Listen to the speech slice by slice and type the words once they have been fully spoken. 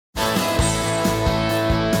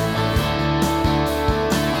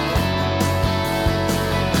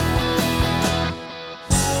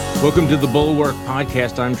Welcome to the Bulwark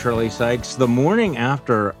Podcast. I'm Charlie Sykes. The morning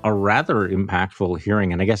after a rather impactful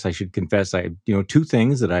hearing, and I guess I should confess, two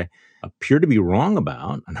things that I appear to be wrong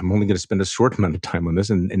about, and I'm only going to spend a short amount of time on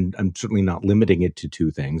this, and I'm certainly not limiting it to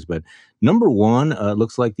two things. But number one, it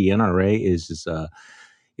looks like the NRA is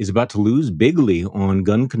about to lose bigly on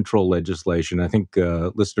gun control legislation. I think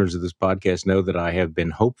listeners of this podcast know that I have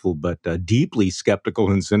been hopeful, but deeply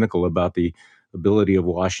skeptical and cynical about the ability of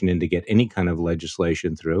Washington to get any kind of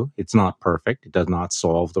legislation through. It's not perfect. It does not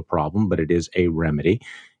solve the problem, but it is a remedy.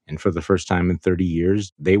 And for the first time in 30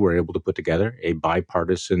 years, they were able to put together a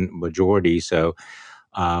bipartisan majority. So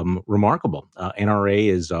remarkable. NRA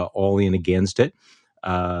is all in against it.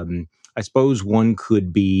 I suppose one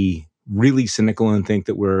could be really cynical and think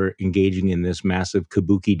that we're engaging in this massive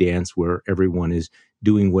kabuki dance where everyone is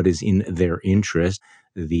doing what is in their interest.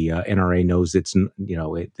 The NRA knows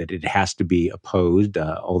that it has to be opposed,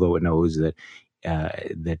 although it knows that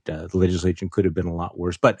the legislation could have been a lot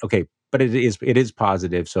worse. But it is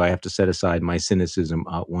positive. So I have to set aside my cynicism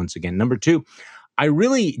once again. Number two, I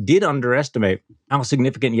really did underestimate how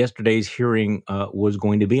significant yesterday's hearing was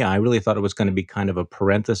going to be. I really thought it was going to be kind of a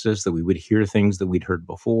parenthesis, that we would hear things that we'd heard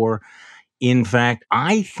before. In fact,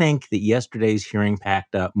 I think that yesterday's hearing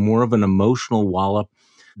packed up more of an emotional wallop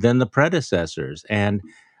than the predecessors. And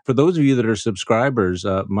for those of you that are subscribers,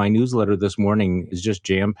 my newsletter this morning is just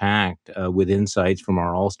jam-packed with insights from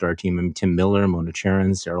our all-star team. I mean, Tim Miller, Mona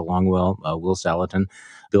Charen, Sarah Longwell, Will Salatin,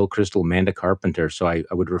 Bill Crystal, Amanda Carpenter. So I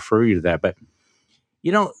would refer you to that. But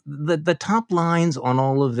the top lines on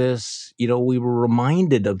all of this, we were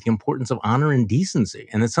reminded of the importance of honor and decency,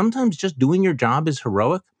 and that sometimes just doing your job is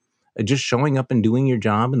heroic, just showing up and doing your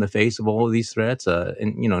job in the face of all of these threats.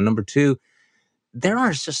 Number two, there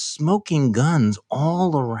are just smoking guns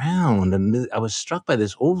all around. And I was struck by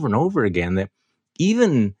this over and over again, that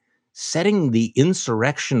even setting the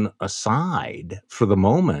insurrection aside for the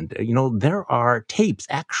moment, there are tapes,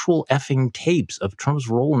 actual effing tapes of Trump's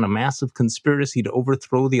role in a massive conspiracy to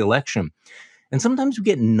overthrow the election. And sometimes we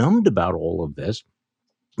get numbed about all of this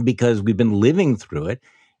because we've been living through it.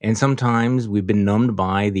 And sometimes we've been numbed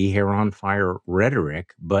by the hair on fire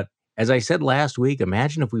rhetoric. But as I said last week,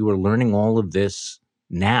 imagine if we were learning all of this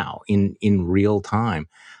now in real time.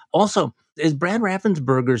 Also, as Brad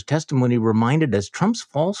Raffensperger's testimony reminded us, Trump's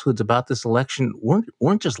falsehoods about this election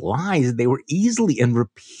weren't just lies. They were easily and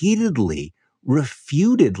repeatedly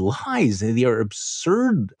refuted lies. They are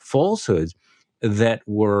absurd falsehoods that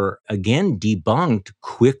were, again, debunked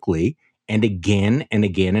quickly and again and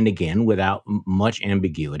again and again without much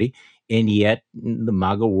ambiguity. And yet the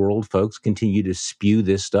MAGA world folks continue to spew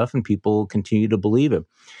this stuff and people continue to believe it.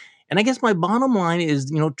 And I guess my bottom line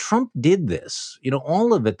is, Trump did this,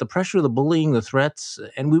 all of it, the pressure, the bullying, the threats.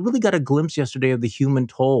 And we really got a glimpse yesterday of the human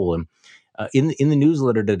toll. And in the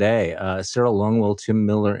newsletter today, Sarah Longwell, Tim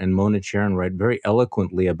Miller, and Mona Charen write very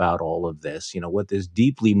eloquently about all of this, what this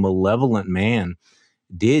deeply malevolent man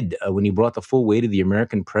did when he brought the full weight of the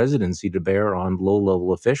American presidency to bear on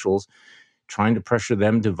low-level officials, trying to pressure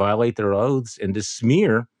them to violate their oaths and to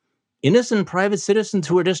smear innocent private citizens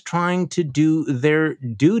who are just trying to do their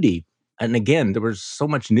duty. And again, there was so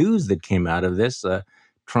much news that came out of this.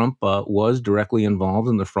 Trump was directly involved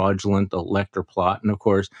in the fraudulent elector plot. And of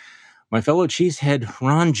course, my fellow cheesehead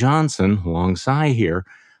Ron Johnson, alongside here,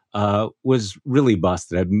 was really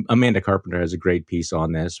busted. Amanda Carpenter has a great piece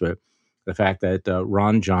on this, but the fact that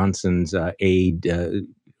Ron Johnson's aide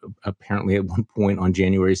apparently at one point on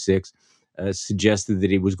January 6th suggested that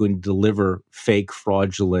he was going to deliver fake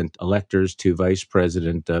fraudulent electors to Vice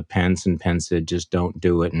President Pence, and Pence said, just don't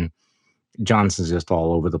do it. And Johnson's just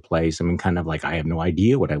all over the place. I mean, kind of like, I have no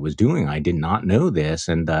idea what I was doing. I did not know this.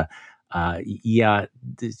 And I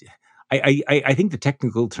think the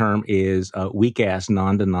technical term is weak-ass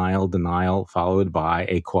non-denial, denial, followed by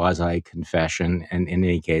a quasi-confession, and in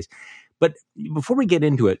any case. But before we get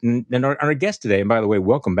into it, and our guest today, and by the way,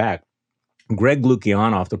 welcome back, Greg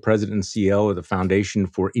Lukianoff, the president and CEO of the Foundation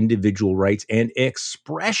for Individual Rights and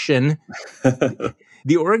Expression,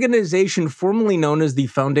 the organization formerly known as the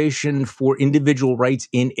Foundation for Individual Rights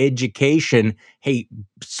in Education. Hey,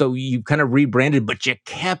 so you kind of rebranded, but you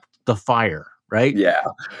kept the fire, right? Yeah,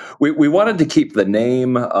 we wanted to keep the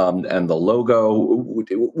name and the logo.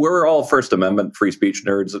 We're all First Amendment free speech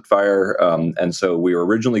nerds at FIRE. And so we were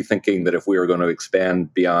originally thinking that if we were going to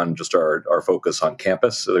expand beyond just our focus on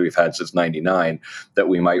campus that we've had since 99, that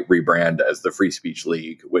we might rebrand as the Free Speech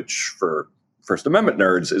League, which for First Amendment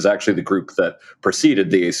nerds is actually the group that preceded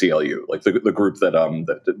the ACLU, like the group that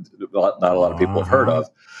not a lot of people have heard of.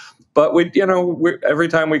 But every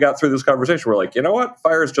time we got through this conversation, we're like, you know what?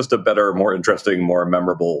 Fire is just a better, more interesting, more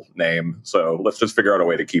memorable name. So let's just figure out a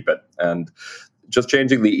way to keep it. And just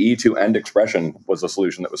changing the E to end expression was a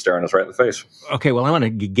solution that was staring us right in the face. Okay, well, I want to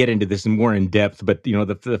get into this more in depth, but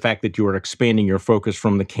the fact that you are expanding your focus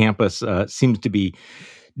from the campus seems to be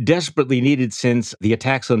desperately needed since the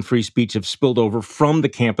attacks on free speech have spilled over from the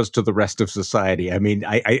campus to the rest of society. I mean,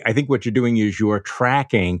 I think what you're doing is you are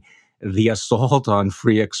tracking the assault on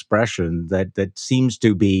free expression that seems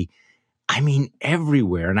to be, I mean,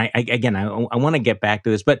 everywhere. And I want to get back to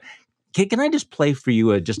this, but can I just play for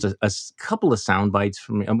you just a couple of sound bites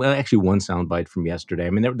from, well, actually one sound bite from yesterday. I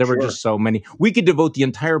mean, there were Sure. just so many. We could devote the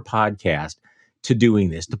entire podcast to doing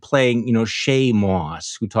this, to playing, Shay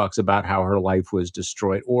Moss, who talks about how her life was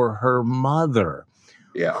destroyed, or her mother,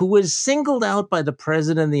 Yeah. who was singled out by the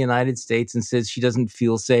president of the United States and says she doesn't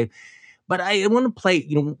feel safe. But I want to play,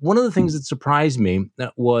 one of the things that surprised me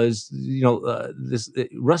was, this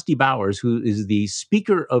Rusty Bowers, who is the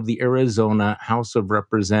Speaker of the Arizona House of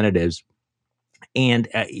Representatives. And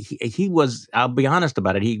he was, I'll be honest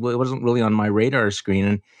about it, he wasn't really on my radar screen.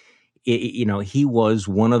 And, he was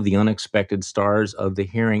one of the unexpected stars of the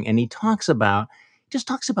hearing. And he just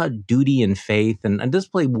talks about duty and faith. And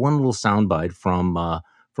just play one little soundbite from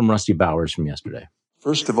Rusty Bowers from yesterday.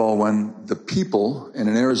 First of all, when the people, and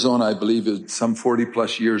in Arizona, I believe it's some 40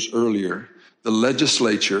 plus years earlier, the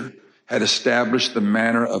legislature had established the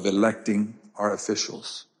manner of electing our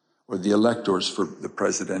officials or the electors for the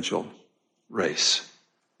presidential race.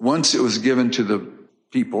 Once it was given to the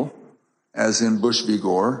people, as in Bush v.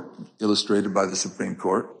 Gore, illustrated by the Supreme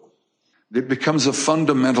Court, it becomes a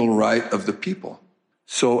fundamental right of the people.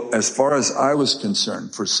 So as far as I was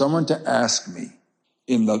concerned, for someone to ask me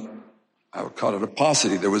I would call it a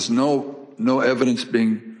paucity. There was no evidence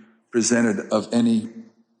being presented of any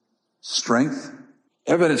strength.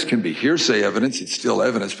 Evidence can be hearsay evidence. It's still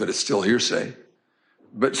evidence, but it's still hearsay.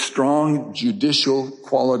 But strong judicial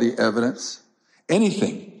quality evidence,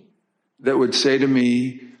 anything that would say to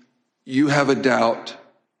me, you have a doubt,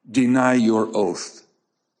 deny your oath.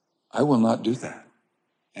 I will not do that.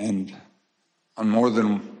 And on more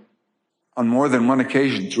than one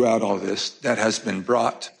occasion throughout all this, that has been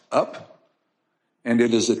brought up. And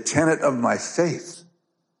it is a tenet of my faith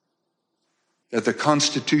that the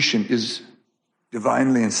Constitution is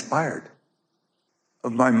divinely inspired,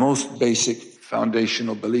 of my most basic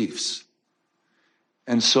foundational beliefs.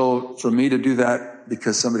 And so for me to do that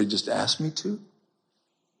because somebody just asked me to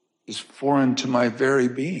is foreign to my very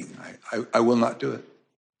being. I will not do it.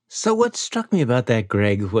 So what struck me about that,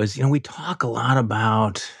 Greg, was, we talk a lot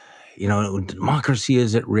about, democracy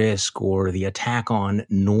is at risk, or the attack on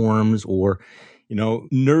norms, or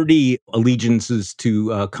nerdy allegiances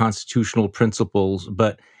to constitutional principles.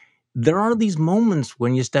 But there are these moments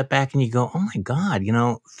when you step back and you go, oh my God,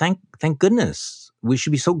 thank goodness. We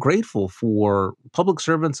should be so grateful for public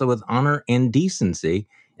servants with honor and decency.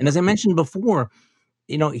 And as I mentioned before,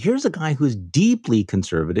 here's a guy who's deeply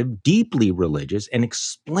conservative, deeply religious, and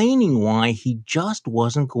explaining why he just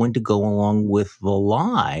wasn't going to go along with the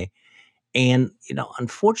lie. And,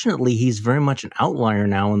 unfortunately, he's very much an outlier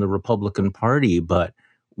now in the Republican Party. But,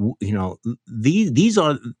 these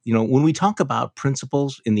are, when we talk about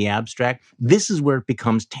principles in the abstract, this is where it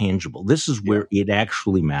becomes tangible. This is where it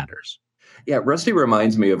actually matters. Yeah, Rusty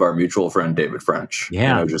reminds me of our mutual friend, David French.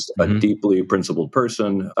 Yeah. Just a deeply principled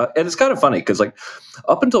person. And it's kind of funny because,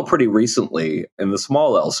 up until pretty recently, in the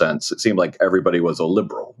small L sense, it seemed like everybody was a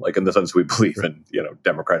liberal, in the sense we believe in,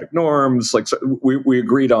 democratic norms. So we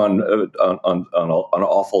agreed on an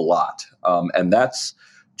awful lot. And that's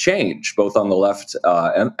changed both on the left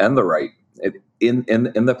and the right in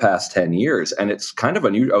the past 10 years. And it's kind of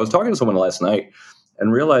unusual. I was talking to someone last night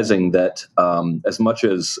and realizing that as much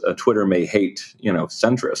as Twitter may hate,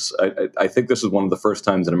 centrists, I think this is one of the first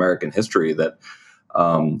times in American history that,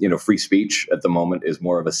 free speech at the moment is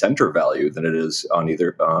more of a center value than it is on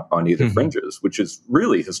either fringes, which is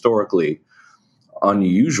really historically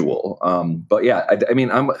unusual. But yeah,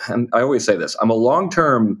 I always say this: I'm a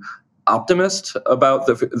long-term optimist about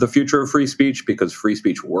the future of free speech because free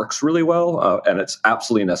speech works really well, and it's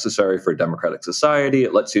absolutely necessary for a democratic society.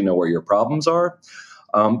 It lets you know where your problems are.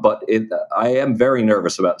 But I am very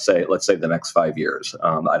nervous about, let's say the next 5 years.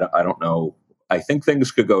 I don't know. I think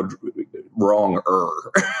things could go wronger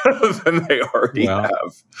than they already have.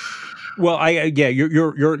 Well,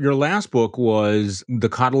 your last book was The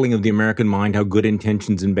Coddling of the American Mind: How Good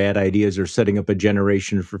Intentions and Bad Ideas Are Setting Up a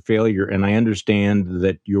Generation for Failure. And I understand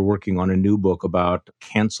that you're working on a new book about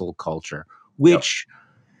cancel culture, which,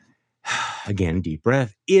 again, deep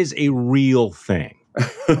breath, is a real thing.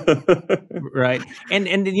 Right. And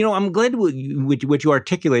I'm glad what you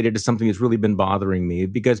articulated is something that's really been bothering me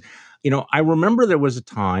because, I remember there was a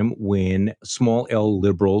time when small L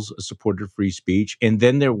liberals supported free speech. And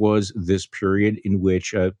then there was this period in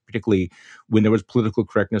which, particularly when there was political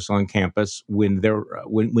correctness on campus, when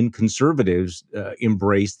conservatives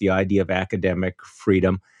embraced the idea of academic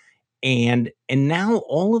freedom. And now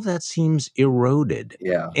all of that seems eroded.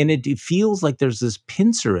 Yeah. And it feels like there's this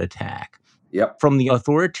pincer attack Yep. from the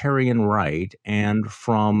authoritarian right and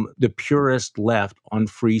from the purist left on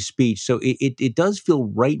free speech. So it does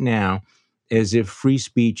feel right now as if free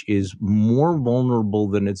speech is more vulnerable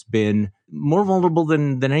than it's been, more vulnerable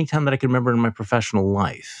than any time that I can remember in my professional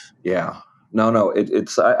life. Yeah. No.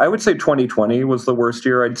 It's. I would say 2020 was the worst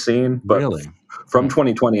year I'd seen, but Really? from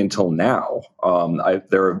 2020 until now,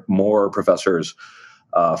 there are more professors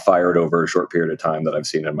fired over a short period of time that I've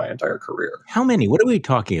seen in my entire career. How many? What are we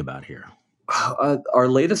talking about here? Our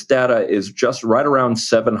latest data is just right around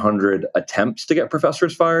 700 attempts to get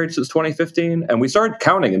professors fired since 2015. And we started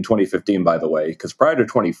counting in 2015, by the way, because prior to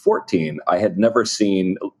 2014, I had never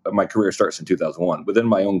seen, my career starts in 2001. Within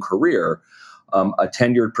my own career, a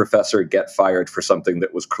tenured professor get fired for something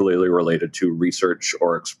that was clearly related to research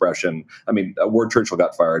or expression. I mean, Ward Churchill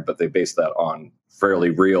got fired, but they based that on fairly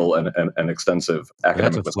real and extensive That's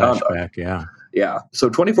academic a misconduct. flashback, yeah. Yeah. So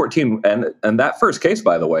 2014, and that first case,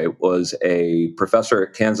 by the way, was a professor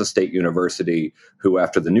at Kansas State University who,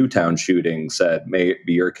 after the Newtown shooting, said, "May it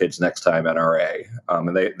be your kids next time, NRA."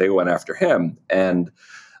 And they went after him. And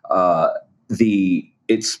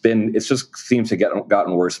it's just seems to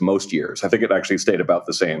gotten worse most years. I think it actually stayed about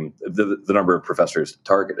the same, the number of professors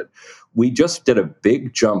targeted. We just did a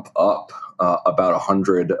big jump up, about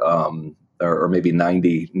 100 or maybe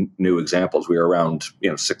 90 new examples. We were around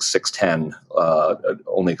 610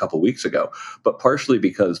 only a couple of weeks ago, but partially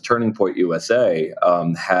because Turning Point USA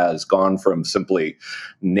has gone from simply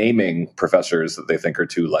naming professors that they think are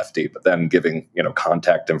too lefty, but then giving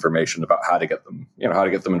contact information about how to get them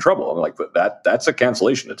in trouble. And like that's a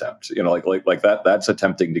cancellation attempt. Like that's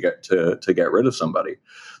attempting to get rid of somebody.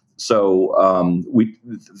 So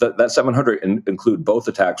that 700 include both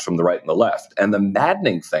attacks from the right and the left. And the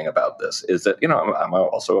maddening thing about this is that, I'm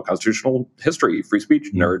also a constitutional history, free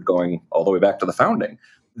speech nerd going all the way back to the founding.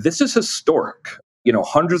 This is historic.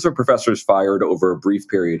 Hundreds of professors fired over a brief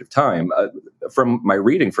period of time. From my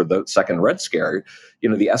reading for the second Red Scare,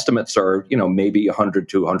 the estimates are, maybe 100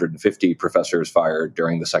 to 150 professors fired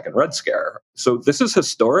during the second Red Scare. So this is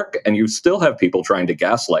historic, and you still have people trying to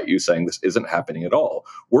gaslight you saying this isn't happening at all.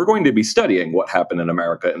 We're going to be studying what happened in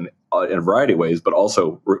America in a variety of ways, but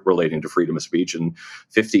also relating to freedom of speech in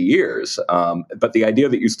 50 years. But the idea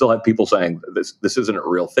that you still have people saying this isn't a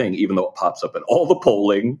real thing, even though it pops up in all the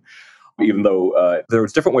polling, even though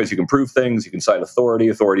there's different ways you can prove things. You can cite authority.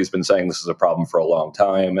 Authority's been saying this is a problem for a long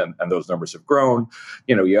time, and those numbers have grown.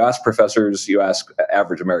 You ask professors, you ask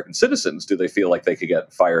average American citizens, do they feel like they could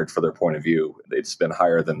get fired for their point of view? It's been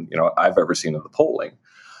higher than I've ever seen in the polling.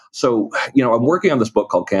 So, I'm working on this book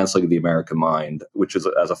called Canceling the American Mind, which is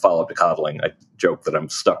as a follow-up to coddling. I joke that I'm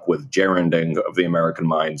stuck with gerranding of the American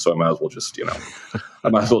mind, so I might as well just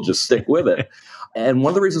stick with it. And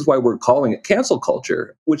one of the reasons why we're calling it cancel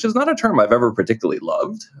culture, which is not a term I've ever particularly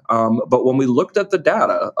loved, but when we looked at the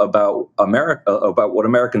data about America, about what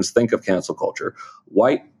Americans think of cancel culture,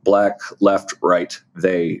 white, black, left, right,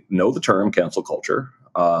 they know the term cancel culture.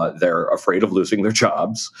 They're afraid of losing their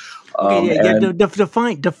jobs.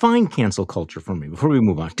 Define cancel culture for me before we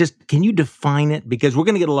move on. Just can you define it? Because we're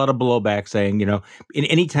going to get a lot of blowback saying,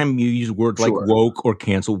 anytime you use words like woke or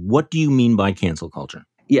cancel, what do you mean by cancel culture?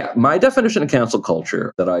 Yeah, my definition of cancel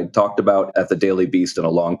culture that I talked about at the Daily Beast in a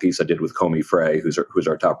long piece I did with Comey Frey, who's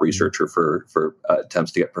our top researcher for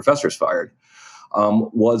attempts to get professors fired,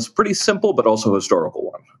 was pretty simple but also a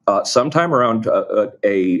historical one. Sometime around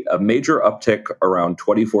a major uptick around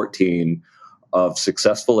 2014 of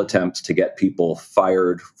successful attempts to get people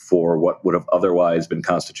fired for what would have otherwise been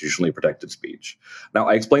constitutionally protected speech. Now,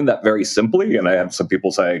 I explained that very simply, and I had some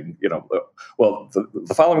people saying, well,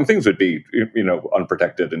 the following things would be,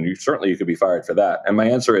 unprotected, and you could be fired for that. And my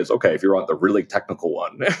answer is, okay, if you want the really technical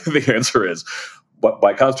one, the answer is, but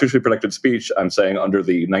by constitutionally protected speech, I'm saying under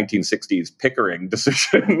the 1960s Pickering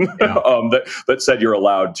decision that said you're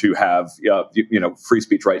allowed to have, free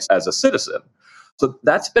speech rights as a citizen. So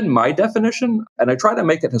that's been my definition, and I try to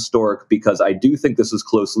make it historic because I do think this is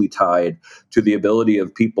closely tied to the ability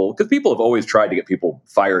of people, because people have always tried to get people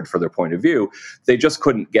fired for their point of view. They just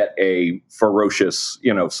couldn't get a ferocious,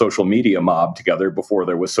 social media mob together before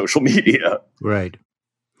there was social media. Right.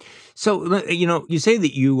 So, you say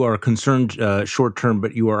that you are concerned short term,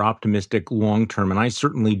 but you are optimistic long term. And I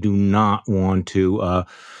certainly do not want to.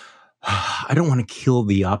 I don't want to kill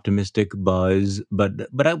the optimistic buzz, but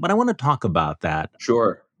I want to talk about that.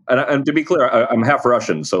 Sure. And to be clear, I'm half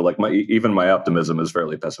Russian, so like even my optimism is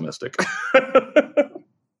fairly pessimistic.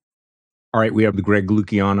 All right, we have the Greg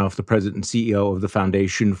Lukianoff, the president and CEO of the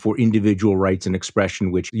Foundation for Individual Rights and Expression,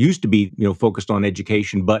 which used to be, focused on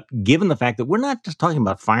education. But given the fact that we're not just talking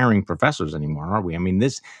about firing professors anymore, are we? I mean,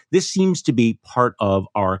 this seems to be part of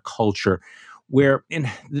our culture, where and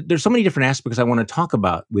there's so many different aspects I want to talk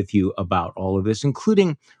about with you about all of this,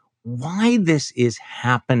 including why this is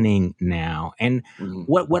happening now. And Mhm.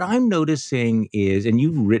 what I'm noticing is, and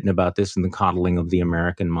you've written about this in The Coddling of the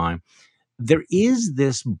American Mind, there is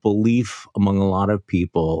this belief among a lot of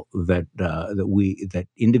people that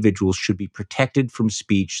individuals should be protected from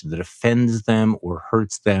speech that offends them or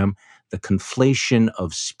hurts them, the conflation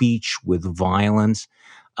of speech with violence,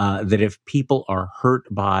 that if people are hurt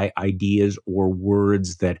by ideas or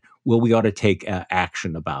words that, well, we ought to take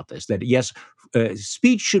action about this, that yes,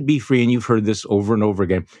 speech should be free, and you've heard this over and over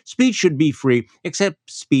again. Speech should be free, except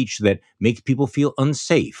speech that makes people feel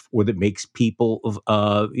unsafe or that makes people,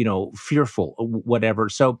 fearful, or whatever.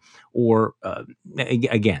 So, or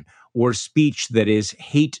again, or speech that is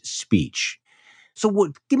hate speech.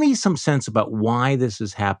 So, give me some sense about why this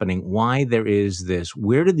is happening, why there is this.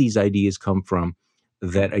 Where did these ideas come from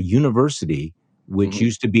that a university, which Mhm.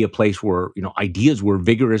 used to be a place where ideas were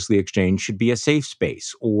vigorously exchanged, should be a safe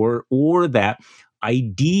space, or that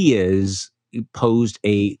ideas posed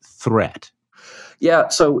a threat? Yeah,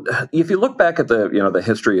 so if you look back at the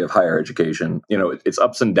history of higher education, it's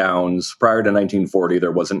ups and downs. Prior to 1940,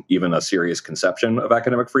 there wasn't even a serious conception of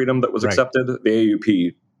academic freedom that was Right. accepted. The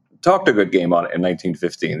AUP talked a good game on it in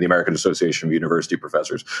 1915, the American Association of University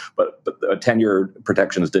Professors, but the tenure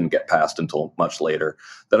protections didn't get passed until much later.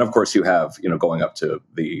 Then, of course, you have going up to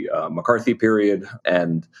the McCarthy period,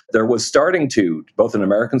 and there was starting to, both in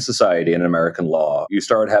American society and American law, you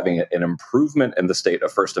started having an improvement in the state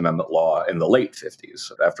of First Amendment law in the late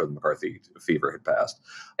 50s after the McCarthy fever had passed,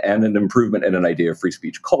 and an improvement in an idea of free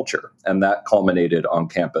speech culture. And that culminated on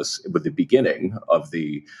campus with the beginning of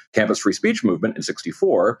the campus free speech movement in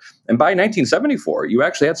 64. And by 1974, you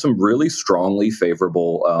actually had some really strongly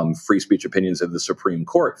favorable free speech opinions in the Supreme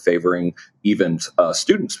Court favoring even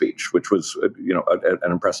student speech, which was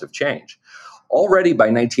an impressive change. Already by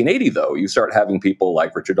 1980, though, you start having people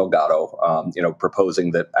like Richard Delgado,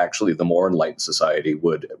 proposing that actually the more enlightened society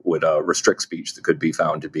would restrict speech that could be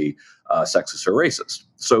found to be sexist or racist.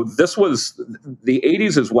 So this was the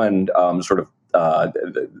 80s is when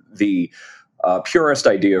the purist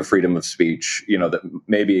idea of freedom of speech, that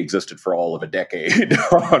maybe existed for all of a decade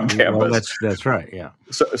on Well, campus, that's right. Yeah.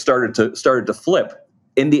 so started to flip.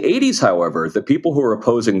 In the 80s, however, the people who were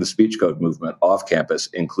opposing the speech code movement off campus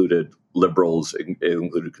included liberals,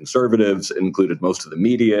 included conservatives, included most of the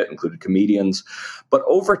media, included comedians. But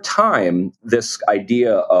over time, this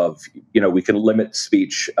idea of, we can limit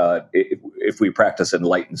speech if we practice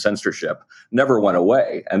enlightened censorship never went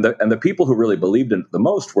away. And the people who really believed in it the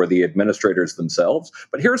most were the administrators themselves.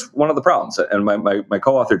 But here's one of the problems. And my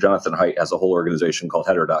co-author, Jonathan Haidt, has a whole organization called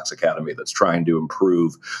Heterodox Academy that's trying to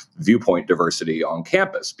improve viewpoint diversity on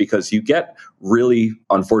campus, because you get really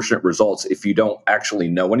unfortunate results if you don't actually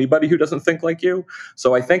know anybody who doesn't think like you.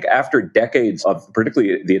 So I think after decades of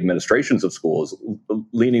particularly the administrations of schools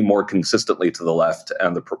leaning more consistently to the left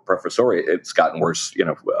and the professoriate, it's gotten worse,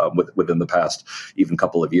 within the past even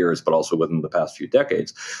couple of years, but also within the past few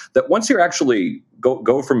decades, that once you actually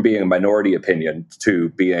go from being a minority opinion to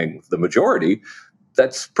being the majority,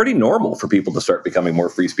 that's pretty normal for people to start becoming more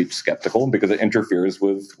free speech skeptical, because it interferes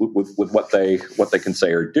with what they can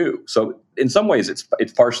say or do. So in some ways,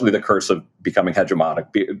 it's partially the curse of becoming hegemonic,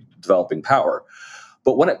 developing power.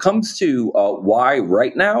 But when it comes to why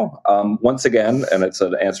right now, once again, and it's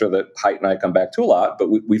an answer that Haidt and I come back to a lot, but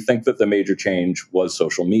we think that the major change was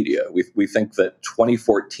social media. We think that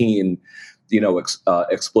 2014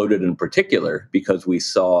 exploded in particular because we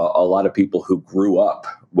saw a lot of people who grew up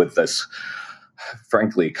with this,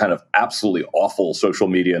 frankly, kind of absolutely awful social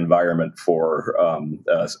media environment for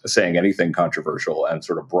saying anything controversial, and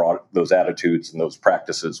sort of brought those attitudes and those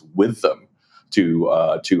practices with them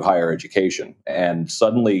to higher education. And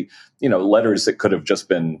suddenly, letters that could have just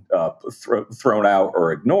been thrown out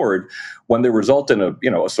or ignored, when they result in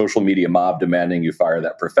a social media mob demanding you fire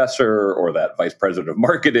that professor or that vice president of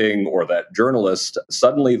marketing or that journalist,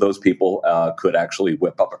 suddenly those people could actually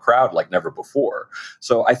whip up a crowd like never before.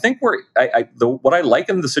 So I think what I like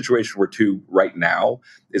in the situation we're to right now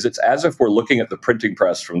is it's as if we're looking at the printing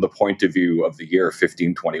press from the point of view of the year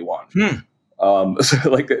 1521. And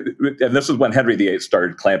this is when Henry VIII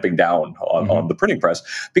started clamping down on the printing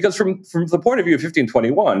press, because from the point of view of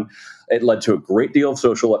 1521, it led to a great deal of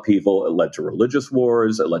social upheaval. It led to religious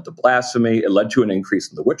wars. It led to blasphemy. It led to an increase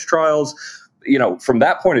in the witch trials. From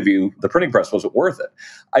that point of view, the printing press wasn't worth it.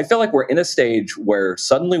 I feel like we're in a stage where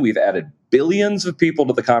suddenly we've added billions of people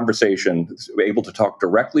to the conversation, able to talk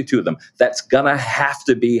directly to them. That's going to have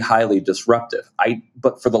to be highly disruptive.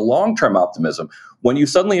 But for the long-term optimism, when you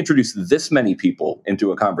suddenly introduce this many people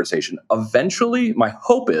into a conversation, eventually my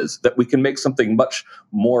hope is that we can make something much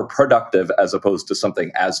more productive as opposed to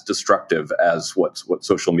something as destructive as what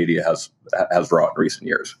social media has wrought in recent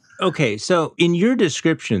years. Okay, so in your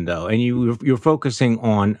description, though, and you're focusing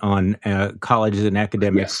on colleges and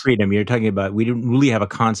academic freedom, you're talking about we didn't really have a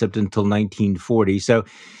concept until 1940. So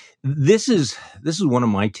this is one of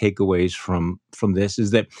my takeaways from this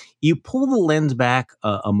is that you pull the lens back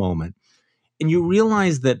a moment, and you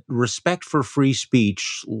realize that respect for free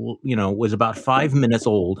speech, was about 5 minutes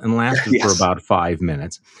old and lasted for about 5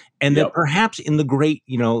 minutes, and that perhaps in the great,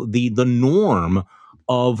 the norm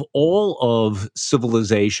of all of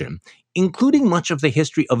civilization, including much of the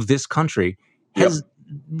history of this country, has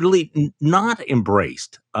really not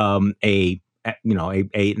embraced an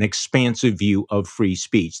expansive view of free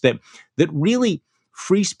speech. That really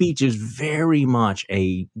free speech is very much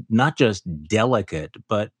not just delicate,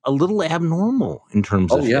 but a little abnormal in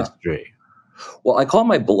terms of history. Well, I call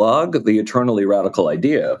my blog The Eternally Radical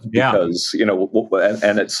Idea because,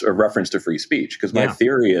 and it's a reference to free speech, because my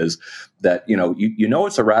theory is that,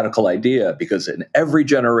 it's a radical idea because in every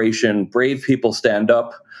generation, brave people stand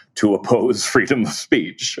up to oppose freedom of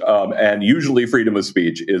speech. And usually freedom of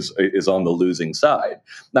speech is on the losing side.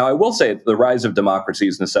 Now, I will say the rise of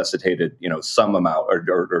democracies necessitated, some amount,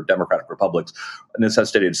 or democratic republics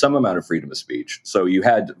necessitated some amount of freedom of speech. So you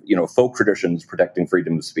had, folk traditions protecting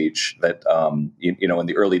freedom of speech that, in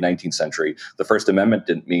the early 19th century, the First Amendment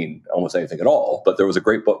didn't mean almost anything at all. But there was a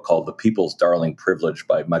great book called The People's Darling Privilege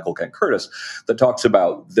by Michael Kent Curtis that talks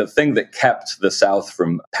about the thing that kept the South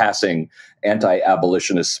from passing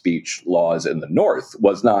anti-abolitionist speech laws in the North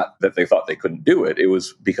was not that they thought they couldn't do it. It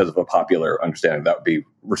was because of a popular understanding that would be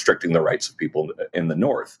restricting the rights of people in the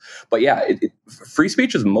North. But free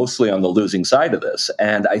speech is mostly on the losing side of this.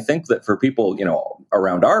 And I think that for people,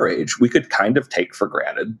 around our age, we could kind of take for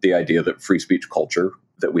granted the idea that free speech culture,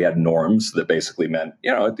 that we had norms that basically meant,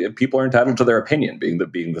 people are entitled to their opinion, being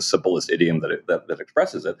the simplest idiom that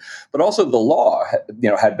expresses it. But also the law,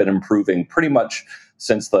 had been improving pretty much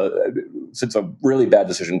since a really bad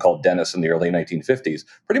decision called Dennis in the early 1950s.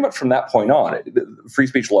 Pretty much from that point on, free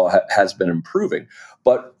speech law has been improving.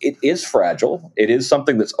 But it is fragile. It is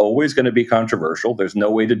something that's always going to be controversial. There's no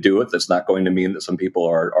way to do it that's not going to mean that some people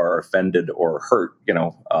are offended or hurt,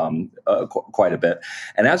 quite a bit.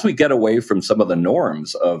 And as we get away from some of the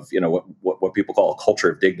norms of, what people call a culture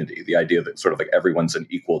of dignity, the idea that sort of like everyone's an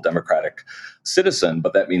equal democratic citizen,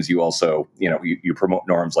 but that means you also, you promote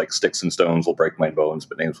norms like sticks and stones will break my bones,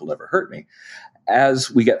 but names will never hurt me. As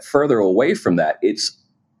we get further away from that,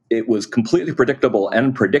 it was completely predictable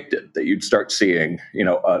and predicted that you'd start seeing,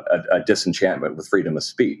 a disenchantment with freedom of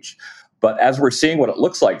speech. But as we're seeing what it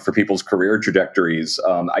looks like for people's career trajectories,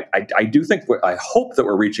 I do think I hope that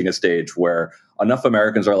we're reaching a stage where enough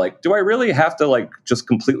Americans are like, do I really have to just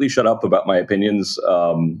completely shut up about my opinions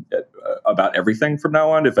about everything from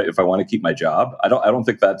now on if I want to keep my job? I don't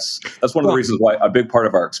think that's one of the reasons why a big part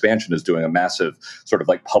of our expansion is doing a massive sort of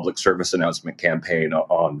public service announcement campaign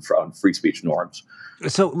on free speech norms.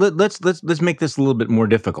 So let's make this a little bit more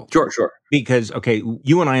difficult. Sure. Because, okay,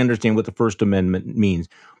 you and I understand what the First Amendment means,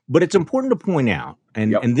 but it's important to point out,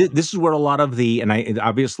 and this is where a lot of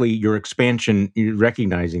obviously your expansion, you're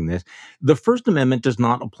recognizing this, the First Amendment does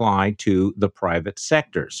not apply to the private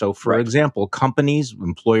sector. So, for example, companies,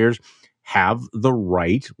 employers have the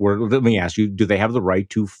right, or let me ask you, do they have the right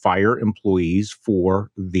to fire employees for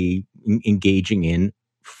engaging in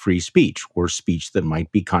free speech or speech that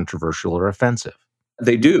might be controversial or offensive?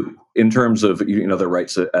 They do, in terms of their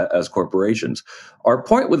rights as corporations. Our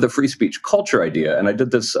point with the free speech culture idea, and I did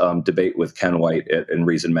this debate with Ken White in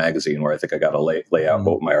Reason Magazine, where I think I got to lay out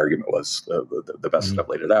what my argument was the best I've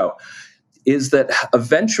laid it out, is that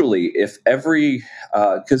eventually, if every,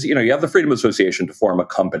 because you have the Freedom Association to form a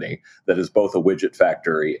company that is both a widget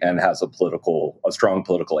factory and has a strong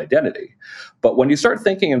political identity. But when you start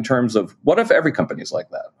thinking in terms of what if every company is like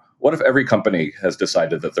that? What if every company has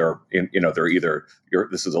decided that they're either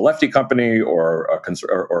this is a lefty company or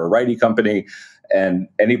a righty company, and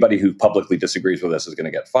anybody who publicly disagrees with us is going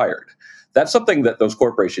to get fired? That's something that those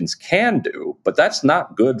corporations can do, but that's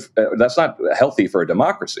not good. That's not healthy for a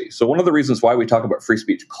democracy. So one of the reasons why we talk about free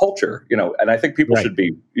speech culture, and I think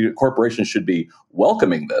corporations should be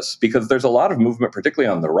welcoming this, because there's a lot of movement, particularly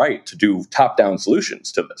on the right, to do top-down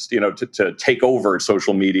solutions to this, to take over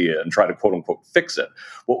social media and try to quote unquote fix it.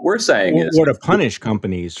 What we're saying is, or to punish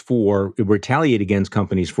companies retaliate against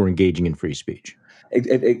companies for engaging in free speech.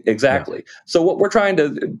 Exactly. Yeah. So what we're trying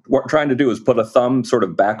to do is put a thumb sort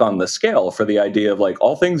of back on the scale for the idea of, like,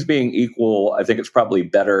 all things being equal, I think it's probably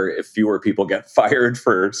better if fewer people get fired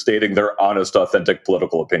for stating their honest, authentic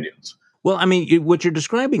political opinions. Well, I mean, what you're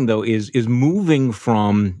describing, though, is moving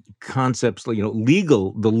from concepts like, the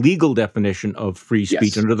legal definition of free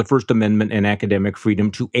speech under the First Amendment and academic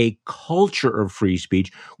freedom to a culture of free speech,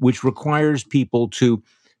 which requires people to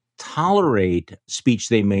tolerate speech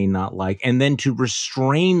they may not like, and then to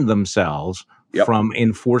restrain themselves from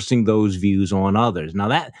enforcing those views on others. Now,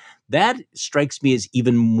 that strikes me as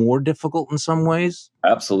even more difficult in some ways.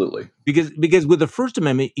 Absolutely. Because with the First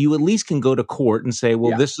Amendment, you at least can go to court and say,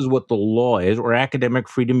 well, this is what the law is, or academic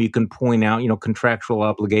freedom, you can point out, contractual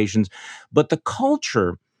obligations. But the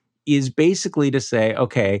culture is basically to say,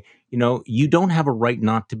 okay, you don't have a right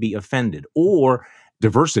not to be offended. Or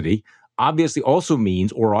diversity obviously also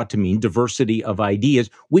means, or ought to mean, diversity of ideas,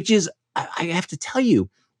 which is, I have to tell you,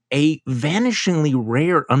 a vanishingly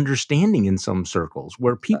rare understanding in some circles,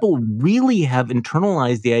 where people really have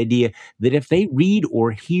internalized the idea that if they read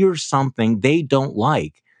or hear something they don't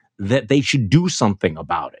like, that they should do something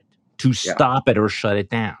about it to stop it or shut it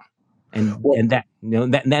down. And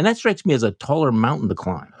that strikes me as a taller mountain to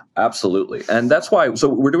climb. Absolutely. And that's why, so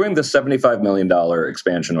we're doing this $75 million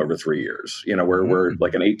expansion over 3 years. We're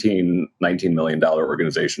like an $19 million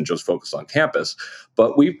organization just focused on campus.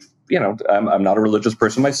 But I'm not a religious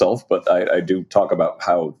person myself, but I do talk about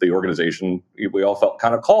how the organization, we all felt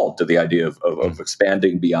kind of called to the idea of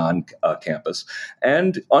expanding beyond campus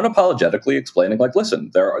and unapologetically explaining, like,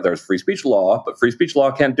 listen, there's free speech law, but free speech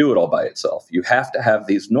law can't do it all by itself. You have to have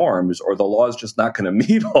these norms, or the law is just not going to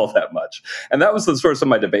meet all that much. And that was the source of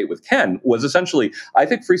my debate with Ken, was essentially, I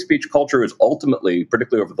think free speech culture is ultimately,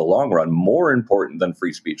 particularly over the long run, more important than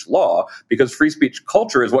free speech law, because free speech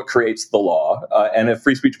culture is what creates the law. And if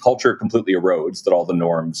free speech culture completely erodes, that all the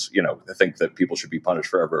norms, think that people should be punished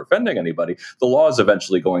for ever offending anybody, the law is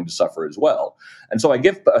eventually going to suffer as well. And so I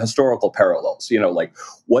give historical parallels, like,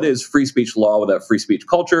 what is free speech law without free speech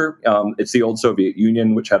culture? It's the old Soviet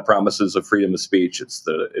Union, which had promises of freedom of speech.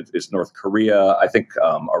 It's North Korea. I think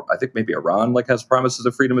maybe Iran has promises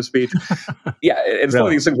of freedom of speech. It's one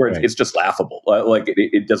of these things where it's just laughable.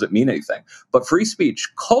 It doesn't mean anything. But free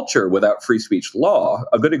speech culture without free speech law,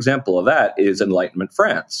 a good example of that is Enlightenment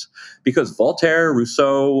France. Because Voltaire,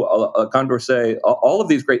 Rousseau, Condorcet, all of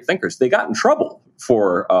these great thinkers, they got in trouble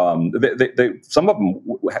for some of them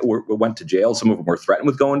went to jail. Some of them were threatened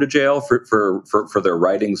with going to jail for their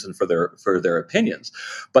writings and for their opinions.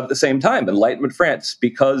 But at the same time, Enlightenment France,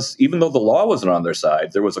 because even though the law wasn't on their side,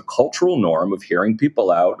 there was a cultural norm of hearing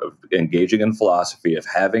people out, of engaging in philosophy, of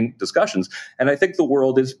having discussions. And I think the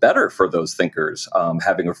world is better for those thinkers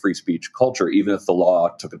having a free speech culture, even if the law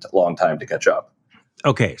took a long time to catch up.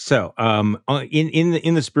 Okay, so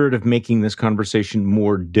in the spirit of making this conversation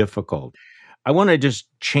more difficult, I want to just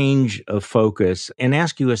change a focus and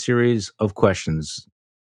ask you a series of questions.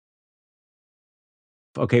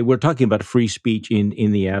 Okay, we're talking about free speech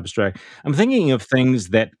in the abstract. I'm thinking of things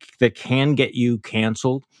that can get you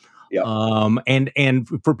canceled. Yeah. And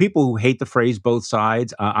for people who hate the phrase "both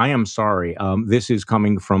sides," I am sorry. This is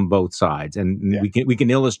coming from both sides, and we can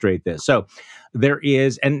illustrate this. So there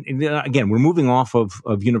is, and again, we're moving off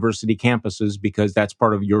of university campuses because that's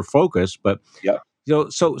part of your focus. But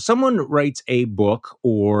so someone writes a book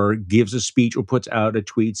or gives a speech or puts out a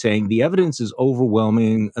tweet saying the evidence is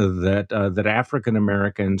overwhelming that African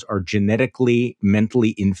Americans are genetically,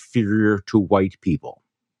 mentally inferior to white people.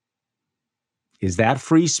 Is that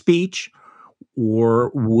free speech,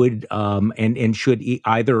 or would and should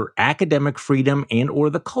either academic freedom and or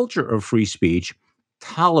the culture of free speech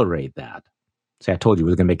tolerate that? See, I told you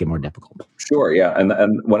we were going to make it more difficult. Sure, yeah,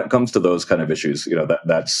 and when it comes to those kind of issues,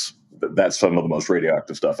 that's that's some of the most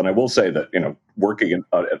radioactive stuff. And I will say that, working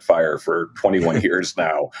at Fire for 21 years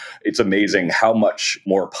now, it's amazing how much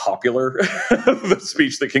more popular the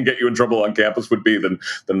speech that can get you in trouble on campus would be than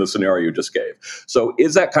the scenario you just gave. So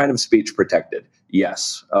is that kind of speech protected?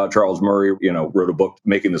 Yes. Charles Murray, wrote a book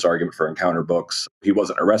making this argument for Encounter Books. He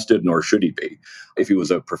wasn't arrested, nor should he be. If he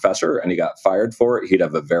was a professor and he got fired for it, he'd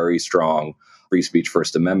have a very strong free speech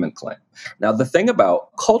First Amendment claim. Now, the thing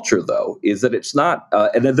about culture, though, is that it's not,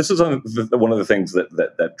 and this is one of the things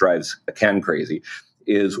that drives Ken crazy,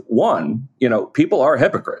 is one, people are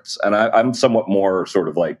hypocrites. And I'm somewhat more sort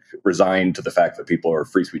of like resigned to the fact that people are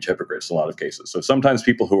free speech hypocrites in a lot of cases. So sometimes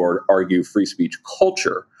people who argue free speech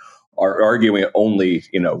culture are arguing it only,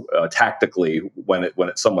 tactically when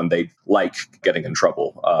it's someone they like getting in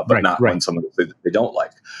trouble, but not when someone they don't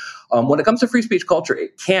like. When it comes to free speech culture,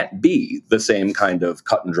 it can't be the same kind of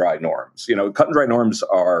cut and dry norms. Cut and dry norms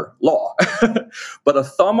are law, but a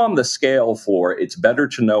thumb on the scale for it's better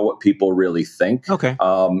to know what people really think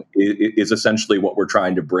is essentially what we're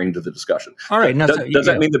trying to bring to the discussion. All right. Does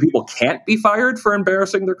that mean that people can't be fired for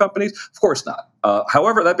embarrassing their companies? Of course not.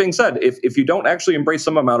 However, that being said, if you don't actually embrace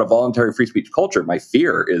some amount of voluntary free speech culture, my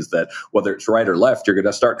fear is that whether it's right or left, you're going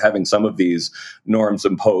to start having some of these norms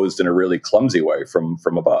imposed in a really clumsy way from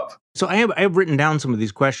above. So I have written down some of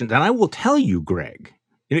these questions, and I will tell you, Greg,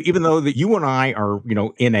 even though that you and I are,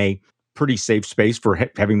 in a pretty safe space for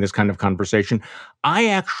having this kind of conversation, I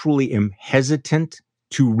actually am hesitant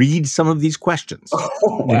to read some of these questions.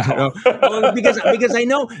 Oh, wow. Because I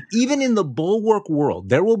know even in the bulwark world,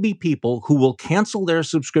 there will be people who will cancel their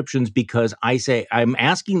subscriptions because I say, I'm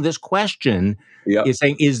asking this question, is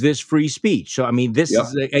saying, is this free speech? So, I mean, this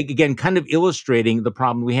is, again, kind of illustrating the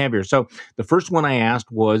problem we have here. So the first one I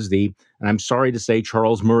asked was and I'm sorry to say,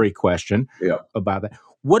 Charles Murray question about that.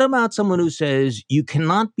 What about someone who says you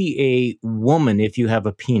cannot be a woman if you have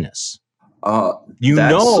a penis?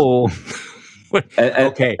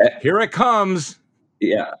 Okay, here it comes.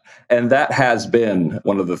 Yeah. And that has been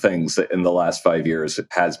one of the things that in the last 5 years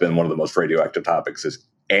has been one of the most radioactive topics is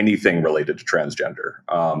anything related to transgender.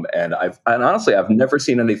 And honestly, I've never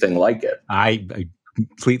seen anything like it. I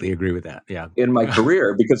completely agree with that. Yeah. In my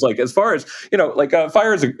career, because as far as,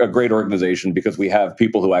 Fire is a great organization because we have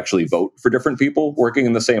people who actually vote for different people working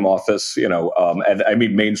in the same office, and I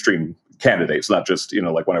mean mainstream candidates, not just,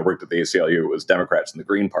 like when I worked at the ACLU, it was Democrats and the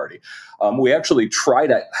Green Party. We actually try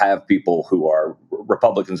to have people who are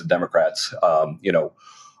Republicans and Democrats,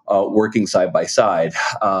 working side by side.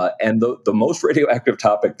 And the most radioactive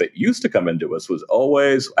topic that used to come into us was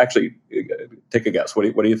always, actually, take a guess. What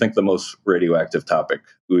do you think the most radioactive topic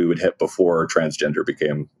we would hit before transgender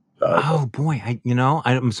became oh boy,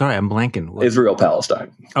 I'm sorry, I'm blanking. Israel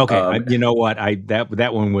Palestine. Okay, you know what? That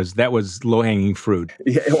was low hanging fruit.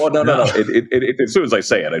 Yeah, well, no. It, as soon as I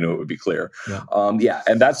say it, I knew it would be clear. Yeah,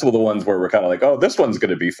 and that's one of the ones where we're kind of like, oh, this one's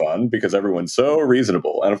going to be fun because everyone's so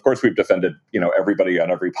reasonable, and of course we've defended everybody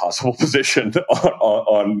on every possible position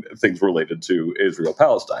on things related to Israel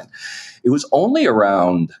Palestine. It was only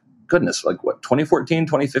around 2014,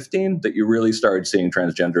 2015, that you really started seeing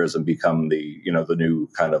transgenderism become the new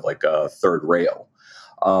kind of like a third rail.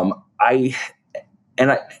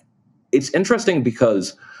 It's interesting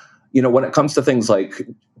because, when it comes to things like,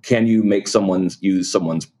 can you make someone use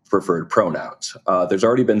someone's preferred pronouns? There's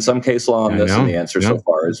already been some case law on this, and the answer so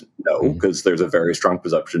far is no, because there's a very strong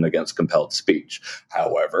presumption against compelled speech.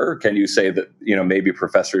 However, can you say that, maybe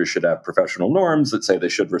professors should have professional norms that say they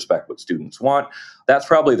should respect what students want? That's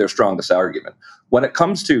probably their strongest argument. When it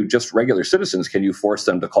comes to just regular citizens, can you force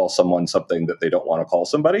them to call someone something that they don't want to call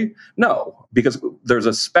somebody? No, because there's a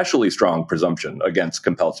especially strong presumption against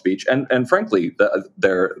compelled speech. And frankly,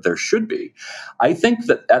 there should be. I think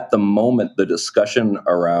that at the moment, the discussion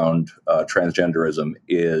around transgenderism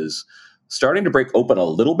is starting to break open a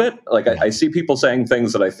little bit. Like I see people saying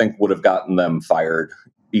things that I think would have gotten them fired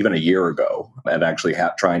even a year ago, and actually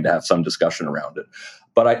trying to have some discussion around it.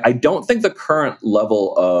 But I don't think the current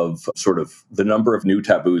level of sort of the number of new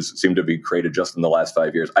taboos that seem to be created just in the last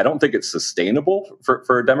 5 years, I don't think it's sustainable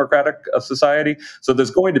for a democratic society. So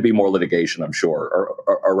there's going to be more litigation, I'm sure,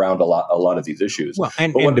 around a lot of these issues. Well,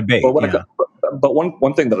 and debate. But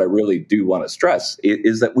one thing that I really do want to stress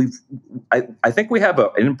is that I think we have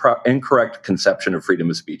an incorrect conception of freedom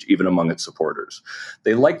of speech, even among its supporters.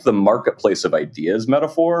 They like the marketplace of ideas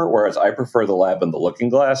metaphor, whereas I prefer the lab and the looking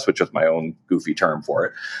glass, which is my own goofy term for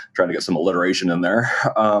it, trying to get some alliteration in there.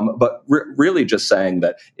 But really just saying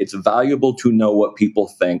that it's valuable to know what people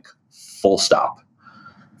think, full stop.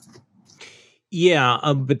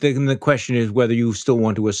 Yeah, but then the question is whether you still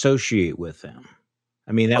want to associate with them.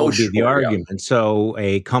 I mean, that Oh, would be the sure, yeah, argument. So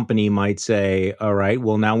a company might say, all right,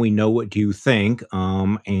 well, now we know what you think,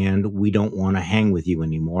 and we don't want to hang with you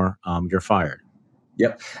anymore. You're fired.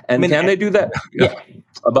 yep. I And mean, can they do that? yeah, Yeah,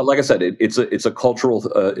 but like I said, it's a cultural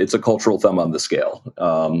thumb on the scale.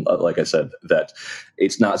 Like I said, that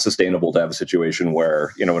it's not sustainable to have a situation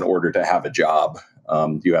where in order to have a job,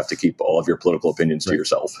 you have to keep all of your political opinions to right.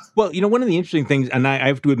 yourself. Well, one of the interesting things, and I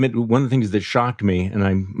have to admit, one of the things that shocked me, and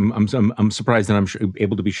I'm surprised that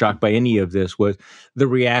able to be shocked by any of this, was the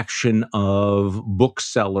reaction of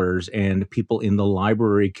booksellers and people in the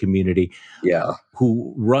library community Yeah,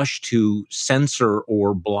 who rush to censor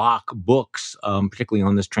or block books, particularly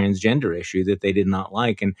on this transgender issue that they did not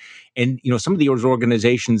like, and some of those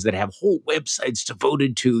organizations that have whole websites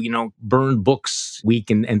devoted to burn books week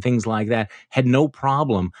and things like that had no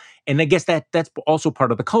problem. And I guess that's also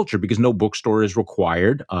part of the culture because no bookstore is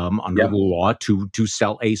required under the yeah, law to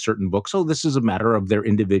sell a certain book. So this is a matter of their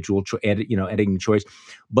individual editing choice.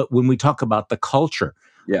 But when we talk about the culture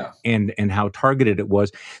yeah. and how targeted it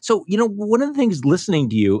was. So, one of the things listening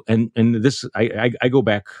to you, and this, I go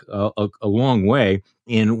back a long way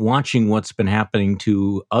in watching what's been happening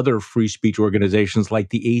to other free speech organizations like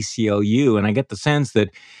the ACLU, and I get the sense that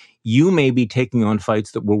you may be taking on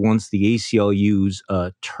fights that were once the ACLU's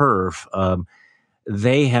turf.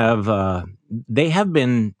 They have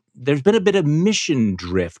been. There's been a bit of mission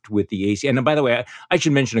drift with the AC. And by the way, I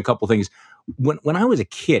should mention a couple things. When I was a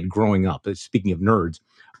kid growing up, speaking of nerds,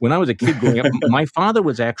 when I was a kid growing up, my father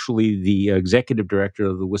was actually the executive director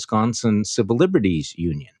of the Wisconsin Civil Liberties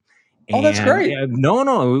Union. Oh, that's And great.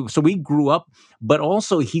 no. So we grew up, but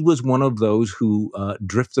also he was one of those who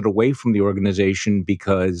drifted away from the organization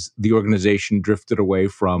because the organization drifted away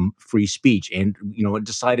from free speech, and it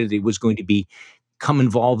decided it was going to become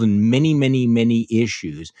involved in many, many, many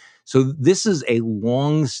issues. So this is a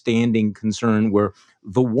long-standing concern where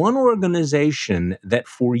the one organization that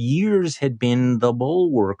for years had been the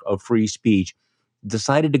bulwark of free speech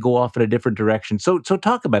decided to go off in a different direction. So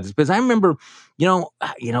talk about this because I remember,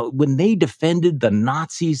 when they defended the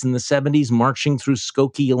Nazis in the 70s marching through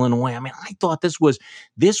Skokie, Illinois. I mean, I thought this was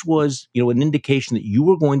an indication that you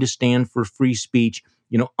were going to stand for free speech,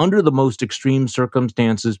 under the most extreme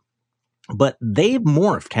circumstances. But they've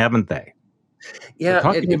morphed, haven't they? So Yeah,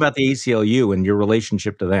 talk to me about the ACLU and your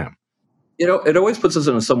relationship to them. it always puts us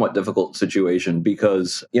in a somewhat difficult situation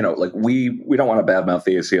because, like we don't want to badmouth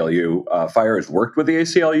the ACLU. Fire has worked with the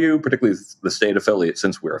ACLU, particularly the state affiliate,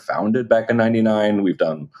 since we were founded back in '99. We've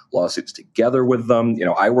done lawsuits together with them.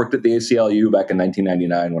 I worked at the ACLU back in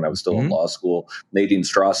 1999 when I was still in Mhm. law school. Nadine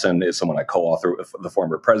Strawson is someone I co-author with, the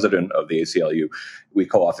former president of the ACLU. We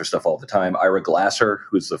co-author stuff all the time. Ira Glasser,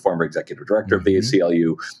 who's the former executive director of the Mhm.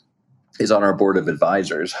 ACLU, is on our board of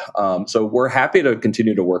advisors. So we're happy to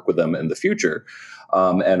continue to work with them in the future.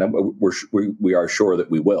 And we are sure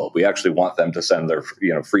that we will. We actually want them to send their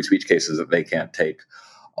free speech cases that they can't take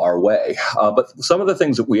our way. But some of the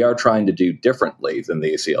things that we are trying to do differently than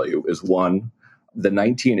the ACLU is one, the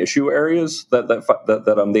 19 issue areas that the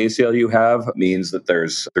ACLU have means that there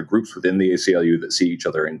are groups within the ACLU that see each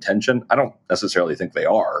other in tension. I don't necessarily think they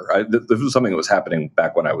are. This was something that was happening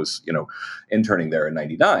back when I was interning there in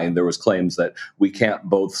 '99. There was claims that we can't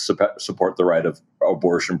both support the right of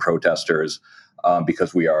abortion protesters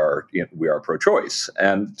because we are pro-choice.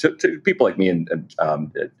 And to people like me and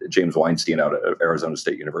James Weinstein out at Arizona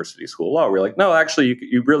State University School of Law, we're like, no, actually,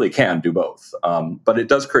 you really can do both. But it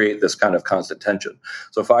does create this kind of constant tension.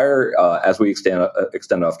 So Fire, as we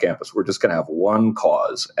extend off campus, we're just going to have one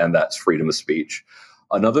cause, and that's freedom of speech.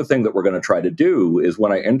 Another thing that we're going to try to do is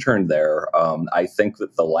when I interned there, I think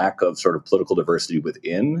that the lack of sort of political diversity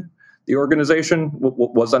within the organization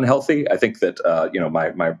was unhealthy. I think that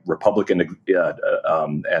my Republican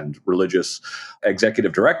and religious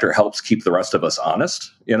executive director helps keep the rest of us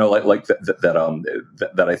honest.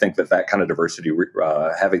 That I think that kind of diversity,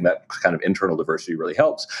 having that kind of internal diversity, really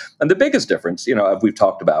helps. And the biggest difference, we've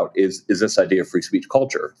talked about, is this idea of free speech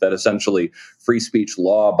culture. That essentially free speech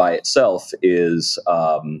law by itself is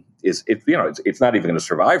it's not even going to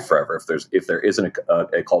survive forever if there isn't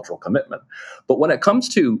a cultural commitment. But when it comes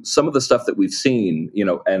to some of the stuff that we've seen,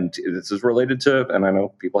 and this is related to, and I know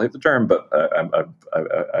people hate the term, but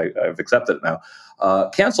I've accepted it now,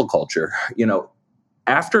 cancel culture.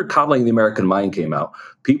 After Coddling the American Mind came out,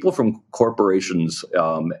 people from corporations,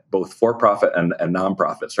 both for profit and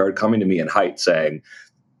nonprofit, started coming to me in Height saying,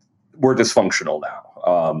 we're dysfunctional now.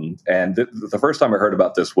 And the first time I heard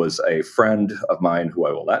about this was a friend of mine, who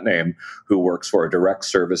I will not name, who works for a direct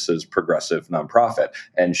services progressive nonprofit.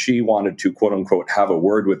 And she wanted to, quote unquote, have a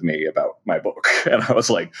word with me about my book. And I was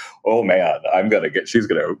like, oh man, she's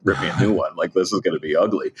going to rip me a new one. Like, this is going to be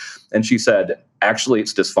ugly. And she said, actually,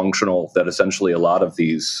 it's dysfunctional, that essentially a lot of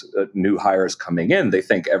these new hires coming in, they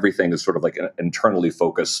think everything is sort of like an internally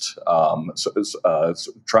focused,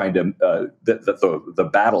 trying to, that the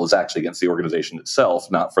battle is actually against the organization itself,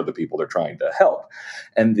 not for the people they're trying to help.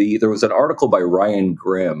 And there was an article by Ryan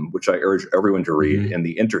Grimm, which I urge everyone to read, in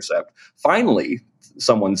The Intercept. Finally,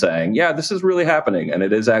 someone saying, yeah, this is really happening, and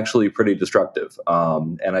it is actually pretty destructive.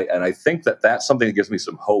 And I think that that's something that gives me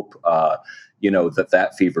some hope,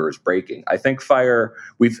 that fever is breaking. I think Fire,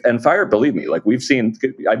 believe me, like we've seen,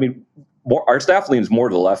 our staff leans more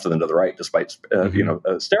to the left than to the right, despite,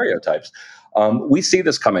 stereotypes. We see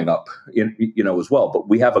this coming up, as well, but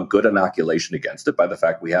we have a good inoculation against it by the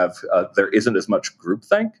fact we have, there isn't as much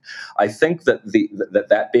groupthink. I think that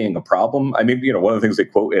that being a problem, one of the things they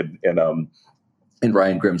quote in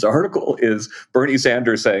Ryan Grimm's article is Bernie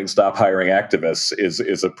Sanders saying stop hiring activists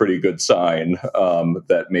is a pretty good sign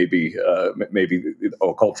that maybe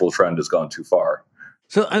a cultural trend has gone too far.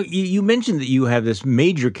 So you mentioned that you have this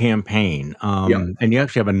major campaign, and you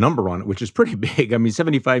actually have a number on it, which is pretty big.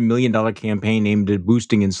 $75 million campaign aimed at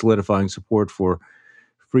boosting and solidifying support for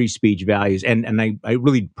free speech values. And I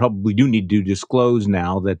really probably do need to disclose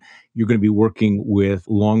now that you're going to be working with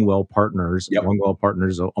Longwell Partners. Yep. Longwell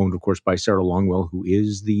Partners, owned, of course, by Sarah Longwell, who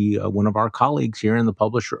is the one of our colleagues here and the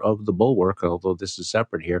publisher of The Bulwark, although this is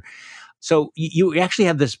separate here. So you actually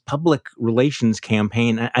have this public relations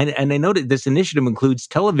campaign, and I noted this initiative includes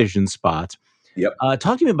television spots. Yep.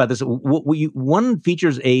 Talk to me about this. One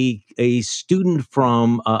features a student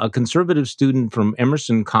from a conservative student from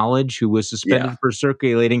Emerson College who was suspended for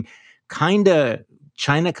circulating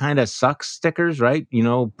China kind of sucks stickers, right?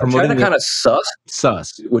 Promoting China kind of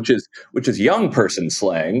sus, which is young person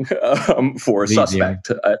slang for suspect.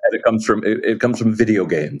 And it comes from video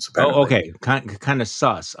games. Apparently. Oh, okay, kind of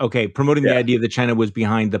sus. Okay, promoting the idea that China was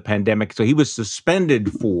behind the pandemic, so he was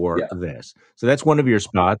suspended for this. So that's one of your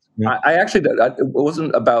spots. Yeah. I actually did. It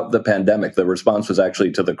wasn't about the pandemic. The response was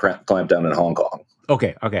actually to the clampdown in Hong Kong.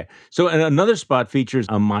 Okay. So another spot features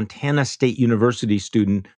a Montana State University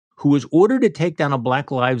student who was ordered to take down a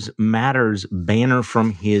Black Lives Matters banner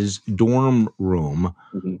from his dorm room.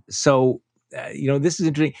 Mm-hmm. So, this is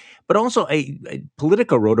interesting. But also,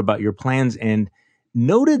 Politico wrote about your plans and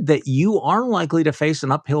noted that you are likely to face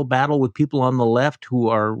an uphill battle with people on the left who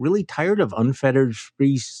are really tired of unfettered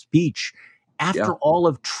free speech after all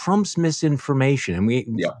of Trump's misinformation.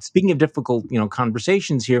 And speaking of difficult,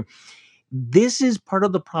 conversations here, this is part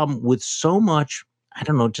of the problem with so much, I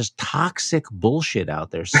don't know, just toxic bullshit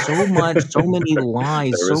out there. So many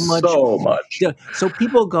lies, so much. So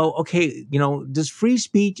people go, okay, is free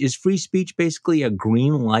speech basically a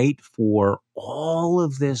green light for all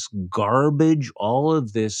of this garbage, all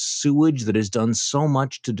of this sewage that has done so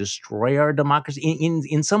much to destroy our democracy?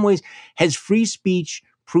 In some ways, has free speech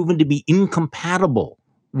proven to be incompatible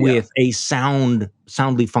with a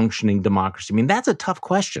soundly functioning democracy? That's a tough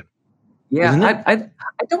question. Yeah, I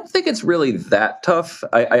don't think it's really that tough.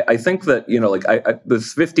 I think that,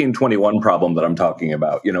 this 1521 problem that I'm talking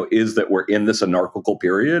about, is that we're in this anarchical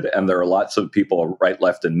period and there are lots of people right,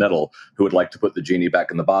 left, and middle who would like to put the genie back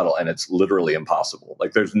in the bottle, and it's literally impossible.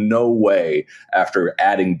 Like, there's no way after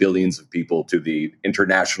adding billions of people to the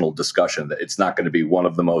international discussion that it's not going to be one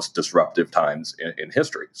of the most disruptive times in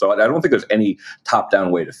history. So I don't think there's any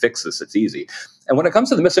top-down way to fix this. It's easy. And when it comes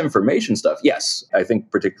to the misinformation stuff, yes, I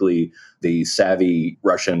think particularly the savvy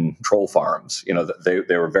Russian troll farms,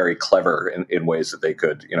 they were very clever in ways that they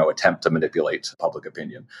could, attempt to manipulate public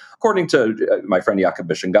opinion. According to my friend Jakub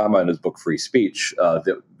Mishingama in his book Free Speech,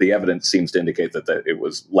 the evidence seems to indicate that it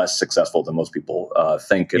was less successful than most people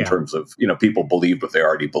think in terms of, people believed what they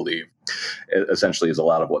already believed. It essentially is a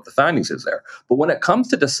lot of what the findings is there. But when it comes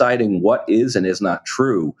to deciding what is and is not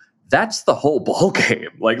true, that's the whole ball game.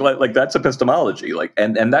 Like that's epistemology.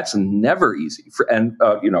 And that's never easy.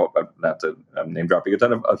 Not to name dropping a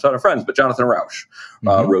ton of friends, but Jonathan Rauch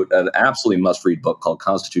wrote an absolutely must read book called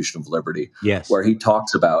Constitution of Liberty. Yes, where he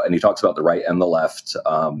talks about the right and the left.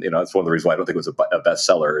 It's one of the reasons why I don't think it was a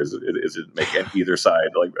bestseller. Is it make either side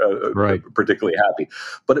particularly happy?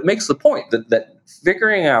 But it makes the point that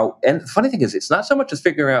figuring out, and the funny thing is, it's not so much as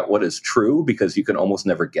figuring out what is true, because you can almost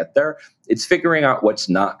never get there. It's figuring out what's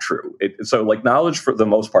not true. So knowledge for the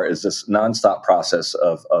most part is this nonstop process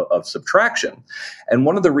of subtraction. And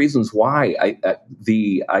one of the reasons why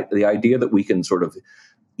the idea that we can sort of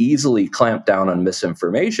easily clamp down on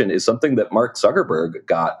misinformation is something that Mark Zuckerberg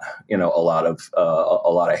got, a lot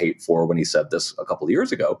of hate for when he said this a couple of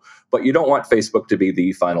years ago. But you don't want Facebook to be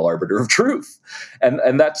the final arbiter of truth,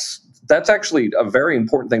 and that's actually a very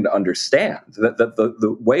important thing to understand. That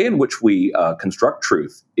the way in which we construct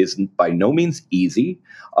truth is by no means easy.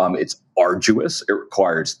 It's arduous. It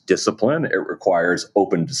requires discipline. It requires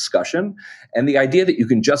open discussion. And the idea that you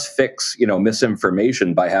can just fix,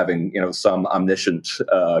 misinformation by having, some omniscient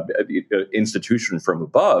institution from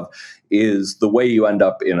above is the way you end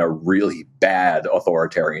up in a really bad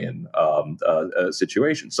authoritarian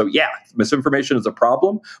situation. So yeah, misinformation is a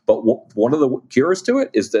problem, but one of the cures to it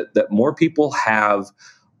is that more people have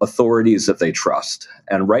authorities that they trust.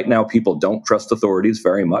 And right now, people don't trust authorities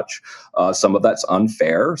very much. Some of that's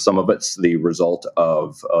unfair. Some of it's the result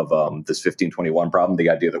of this 1521 problem, the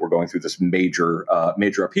idea that we're going through this major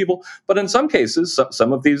upheaval. But in some cases,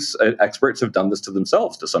 some of these experts have done this to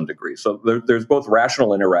themselves to some degree. So there's both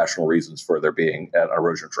rational and irrational reasons for there being an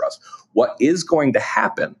erosion of trust. What is going to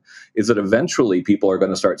happen is that eventually people are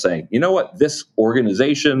going to start saying, you know what, this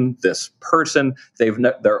organization, this person,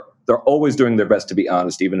 they're always doing their best to be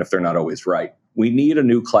honest, even if they're not always right. We need a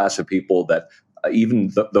new class of people that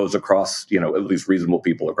even those across, at least reasonable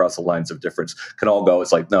people across the lines of difference can all go,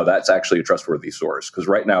 it's like, no, that's actually a trustworthy source. Because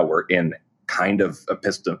right now we're in kind of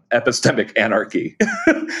epistemic anarchy.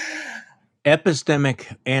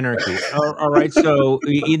 Epistemic anarchy. All right. So,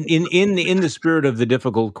 in the spirit of the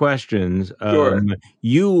difficult questions, Sure.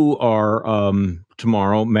 you are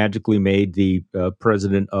tomorrow magically made the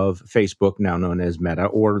president of Facebook, now known as Meta,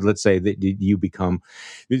 or let's say that you become,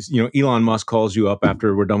 Elon Musk calls you up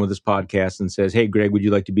after we're done with this podcast and says, "Hey, Greg, would you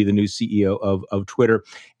like to be the new CEO of Twitter?"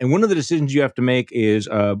 And one of the decisions you have to make is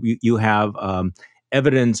you have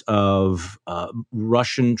evidence of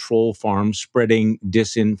Russian troll farms spreading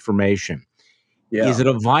disinformation. Yeah. Is it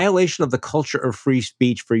a violation of the culture of free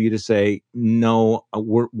speech for you to say, no,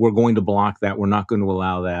 we're going to block that. We're not going to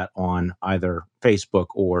allow that on either Facebook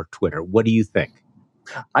or Twitter? What do you think?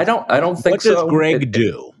 I don't think so. What does Greg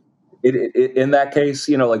do? In that case,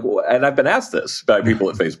 and I've been asked this by people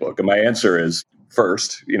at Facebook, and my answer is,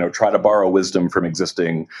 first, try to borrow wisdom from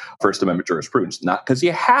existing First Amendment jurisprudence, not because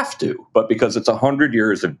you have to, but because it's 100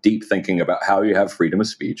 years of deep thinking about how you have freedom of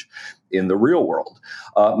speech in the real world.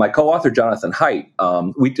 My co-author, Jonathan Haidt,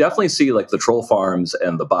 we definitely see like the troll farms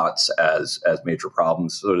and the bots as major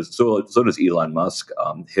problems. So does Elon Musk.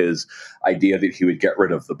 His idea that he would get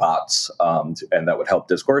rid of the bots and that would help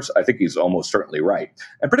discourse, I think he's almost certainly right.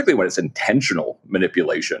 And particularly when it's intentional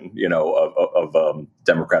manipulation, of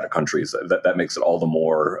democratic countries, that makes it all the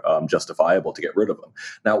more justifiable to get rid of them.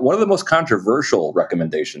 Now, one of the most controversial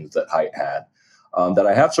recommendations that Haidt had, that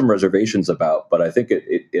I have some reservations about, but I think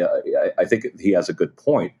I think he has a good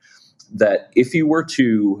point, that if you were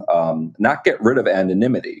to not get rid of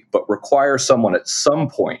anonymity, but require someone at some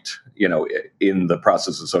point, in the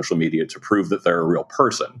process of social media to prove that they're a real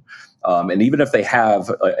person, and even if they have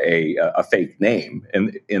a fake name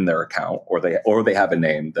in their account, or they have a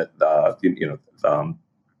name that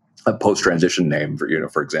a post-transition name,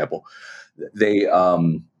 for example, they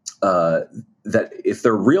that if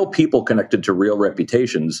they're real people connected to real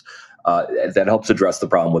reputations, that helps address the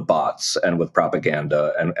problem with bots and with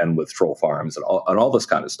propaganda and with troll farms and all this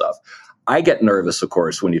kind of stuff. I get nervous, of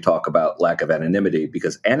course, when you talk about lack of anonymity,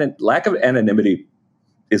 because lack of anonymity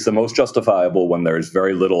is the most justifiable when there's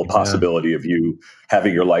very little possibility of you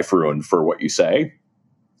having your life ruined for what you say.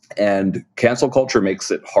 And cancel culture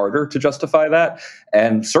makes it harder to justify that.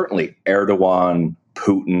 And certainly Erdogan,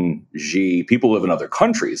 Putin, Xi, people live in other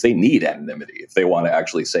countries. They need anonymity if they want to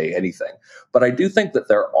actually say anything. But I do think that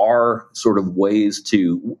there are sort of ways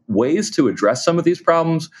to address some of these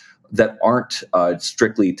problems that aren't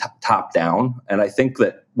strictly top down. And I think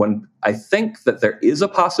that there is a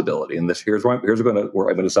possibility, and here's where I'm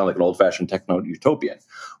going to sound like an old-fashioned techno utopian.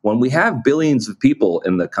 When we have billions of people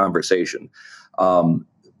in the conversation,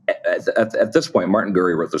 at this point, Martin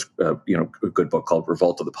Gurry wrote this, a good book called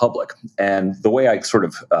Revolt of the Public. And the way I sort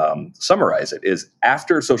of summarize it is,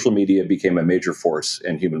 after social media became a major force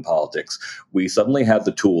in human politics, we suddenly had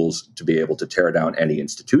the tools to be able to tear down any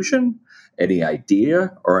institution, any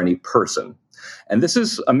idea, or any person. And this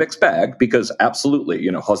is a mixed bag, because absolutely,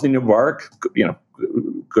 Hosni Mubarak,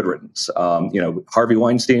 good riddance. Harvey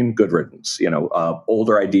Weinstein, good riddance.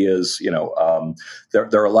 Older ideas. There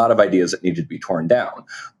are a lot of ideas that needed to be torn down,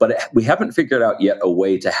 but we haven't figured out yet a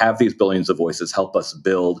way to have these billions of voices help us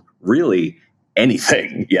build really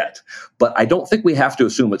anything yet. But I don't think we have to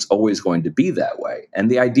assume it's always going to be that way. And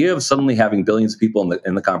the idea of suddenly having billions of people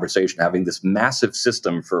in the conversation, having this massive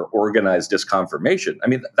system for organized disconfirmation, I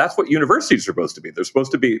mean, that's what universities are supposed to be. They're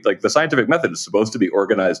supposed to be, like, the scientific method is supposed to be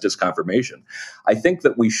organized disconfirmation. I think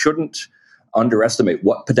that we shouldn't underestimate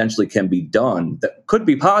what potentially can be done that could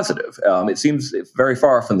be positive. It seems very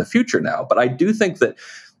far off in the future now, but I do think that,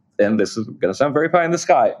 and this is going to sound very pie in the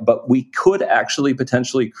sky, but we could actually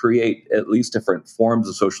potentially create at least different forms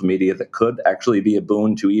of social media that could actually be a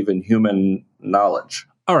boon to even human knowledge.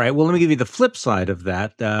 All right. Well, let me give you the flip side of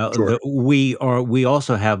that. Sure. We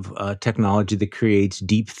also have technology that creates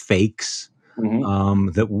deep fakes.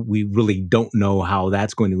 That we really don't know how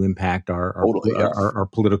that's going to impact Totally, yeah. our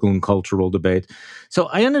political and cultural debates. So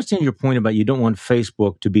I understand your point about you don't want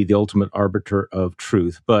Facebook to be the ultimate arbiter of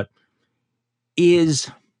truth, but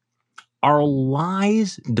are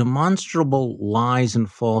lies, demonstrable lies and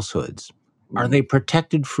falsehoods, are they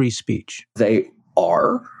protected free speech? They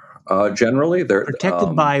are generally. They're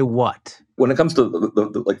Protected by what? When it comes to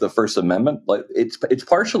the First Amendment, like it's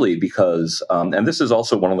partially because, and this is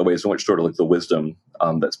also one of the ways in which sort of like the wisdom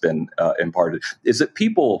that's been imparted is that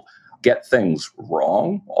people get things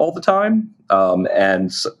wrong all the time,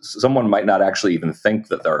 and someone might not actually even think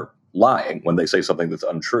that they're lying when they say something that's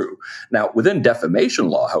untrue. Now, within defamation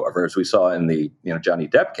law, however, as we saw in the Johnny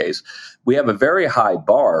Depp case, we have a very high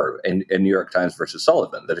bar in New York Times versus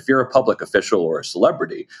Sullivan that if you're a public official or a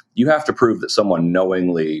celebrity, you have to prove that someone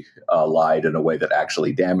knowingly lied in a way that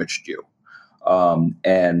actually damaged you.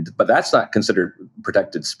 But that's not considered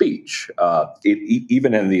protected speech,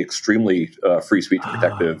 even in the extremely free speech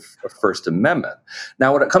protective First Amendment.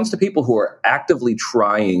 Now, when it comes to people who are actively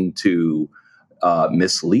trying to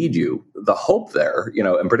mislead you, the hope there,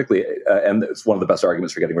 and particularly, and it's one of the best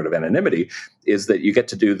arguments for getting rid of anonymity, is that you get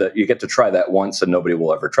to do that. You get to try that once, and nobody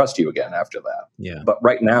will ever trust you again after that. Yeah. But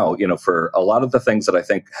right now, for a lot of the things that I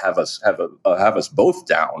think have us both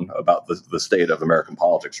down about the state of American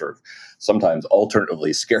politics, or sometimes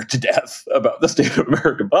alternatively scared to death about the state of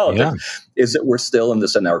American politics, is that we're still in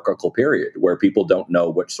this anarchical period where people don't know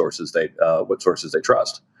which sources they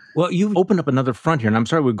trust. Well, you've opened up another front here, and I'm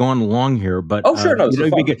sorry we're going long here, but sure, no,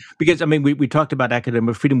 because I mean we talked about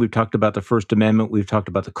academic freedom, we've talked about the First Amendment, we've talked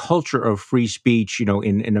about the culture of free speech,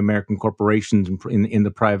 in American corporations and in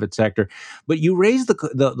the private sector, but you raised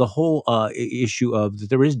the whole issue of that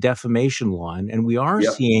there is defamation law, and we are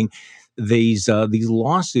seeing these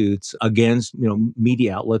lawsuits against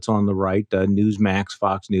media outlets on the right, Newsmax,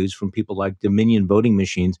 Fox News, from people like Dominion Voting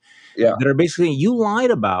Machines, that are basically saying, you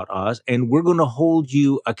lied about us and we're going to hold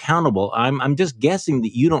you accountable. I'm just guessing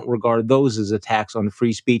that you don't regard those as attacks on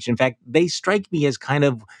free speech. In fact, they strike me as kind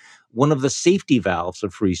of one of the safety valves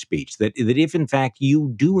of free speech, that if in fact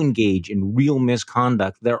you do engage in real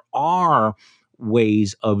misconduct, there are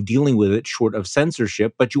ways of dealing with it short of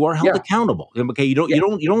censorship, but you are held accountable. Okay, you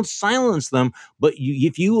don't silence them, but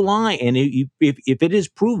if you lie and if it is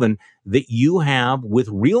proven that you have with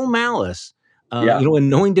real malice, and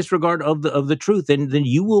knowing disregard of the truth, then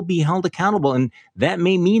you will be held accountable, and that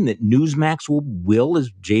may mean that Newsmax will, as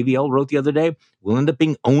JVL wrote the other day, will end up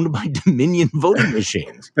being owned by Dominion Voting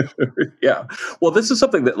Machines. Yeah. Well, this is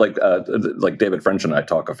something that like David French and I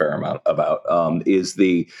talk a fair amount about, is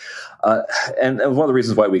and one of the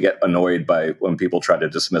reasons why we get annoyed by when people try to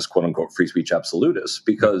dismiss quote unquote free speech absolutists,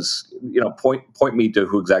 because, point me to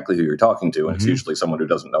who you're talking to. And it's usually someone who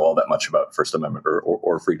doesn't know all that much about First Amendment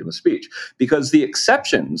or freedom of speech, because the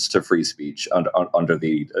exceptions to free speech under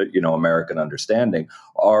the, American understanding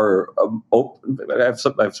are, I have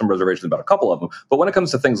some reservations about a couple of them. But when it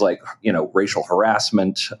comes to things like, racial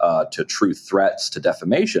harassment, to truth threats, to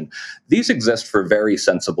defamation, these exist for very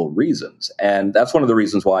sensible reasons. And that's one of the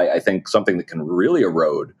reasons why I think something that can really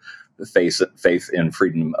erode faith in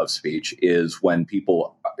freedom of speech is when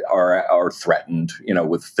people are threatened,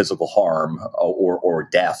 with physical harm or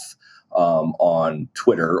death on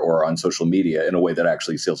Twitter or on social media in a way that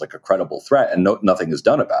actually feels like a credible threat, and nothing is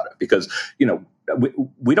done about it. Because,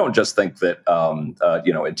 we don't just think that,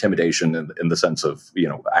 intimidation in the sense of,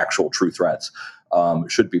 actual true threats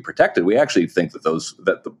should be protected. We actually think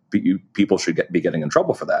that people should be getting in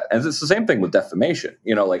trouble for that. And it's the same thing with defamation.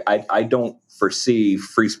 I don't foresee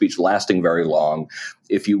free speech lasting very long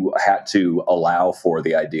if you had to allow for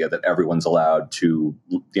the idea that everyone's allowed to,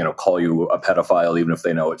 call you a pedophile, even if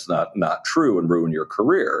they know it's not true, and ruin your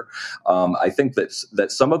career. I think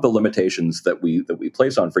that some of the limitations that we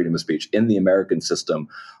place on freedom of speech in the American system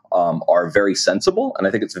are very sensible. And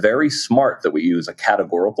I think it's very smart that we use a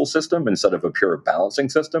categorical system instead of a pure balancing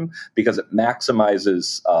system, because it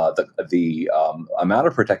maximizes the amount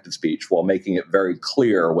of protected speech while making it very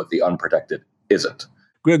clear what the unprotected isn't.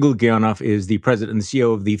 Greg Lukianoff is the president and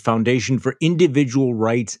CEO of the Foundation for Individual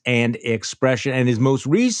Rights and Expression. And his most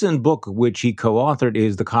recent book, which he co-authored,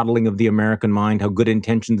 is The Coddling of the American Mind, How Good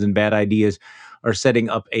Intentions and Bad Ideas Are Setting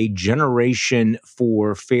Up a Generation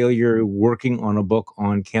for Failure, working on a book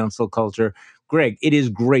on cancel culture. Greg, it is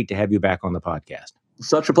great to have you back on the podcast.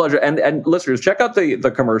 Such a pleasure. And listeners, check out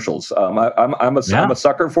the commercials. I'm a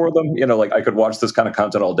sucker for them. Like I could watch this kind of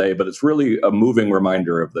content all day, but it's really a moving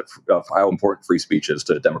reminder of how important free speech is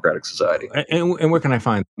to a democratic society. And where can I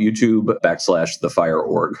find? YouTube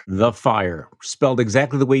 /TheFire.org. The Fire, spelled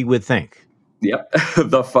exactly the way you would think. Yep,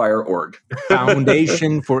 The Fire.org.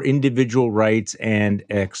 Foundation for Individual Rights and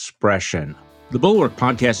Expression. The Bulwark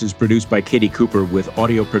podcast is produced by Katie Cooper with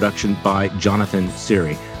audio production by Jonathan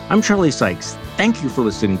Siri. I'm Charlie Sykes. Thank you for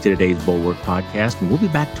listening to today's Bulwark podcast, and we'll be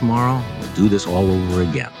back tomorrow. We'll do this all over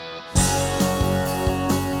again.